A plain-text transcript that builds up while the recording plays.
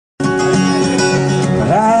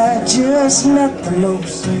just met the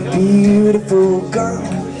most beautiful girl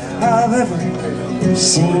I've ever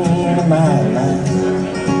seen in my life.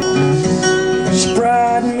 She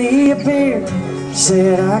brought me a beer,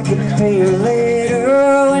 said I could pay her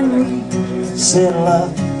later when we settle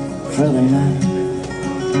up for the night.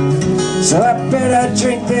 So I bet I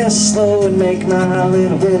drink this slow and make my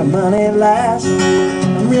little bit of money last.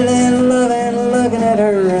 I'm really loving looking at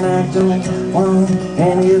her, and I don't want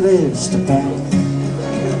any of this to pass.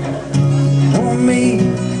 Oh, me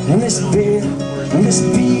and this beer and this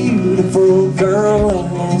beautiful girl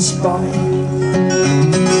in this bar.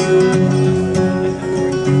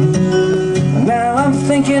 Now I'm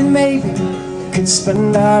thinking maybe we could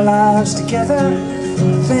spend our lives together.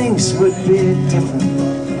 Things would be different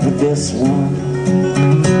with this one.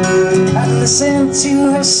 I'd listen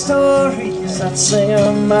to her stories, I'd sing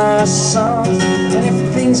her my songs, and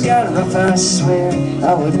if things got rough, I swear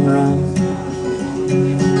I wouldn't run.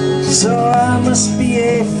 So I must be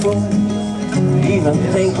a fool to even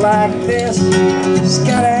think like this. Just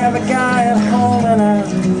gotta have a guy at home, and I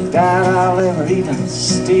doubt I'll ever even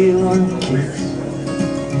steal or kiss.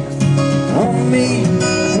 Oh, me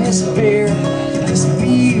and this beer, this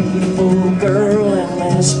beautiful girl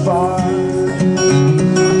in this bar.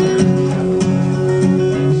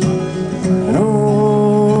 And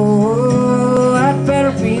oh, I'd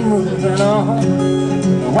better be moving on.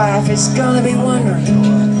 My wife is gonna be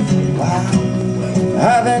wondering why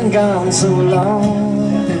I've been gone so long.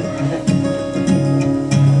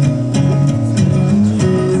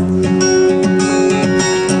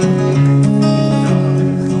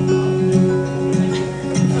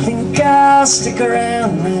 I'll stick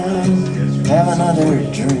around now, have another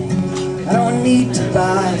drink. I don't need to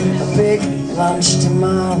buy a big lunch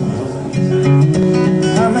tomorrow.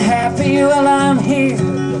 I'm happy while I'm here,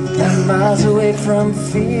 I'm miles away from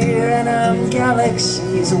fear, and I'm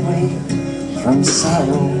galaxies away from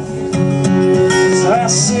sorrow. So I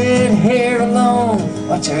sit here alone,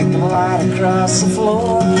 watch her glide across the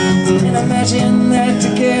floor, and imagine that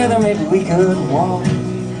together maybe we could walk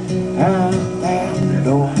out that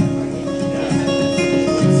door.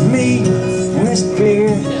 Me and this beer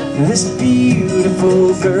and this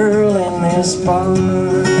beautiful girl in this bar.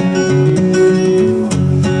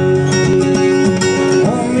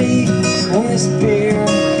 Oh, me and this beer,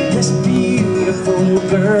 this beautiful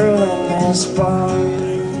girl in this bar.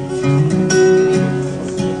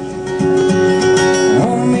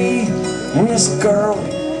 Oh, me and this girl,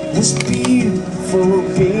 this beautiful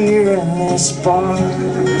beer in this bar.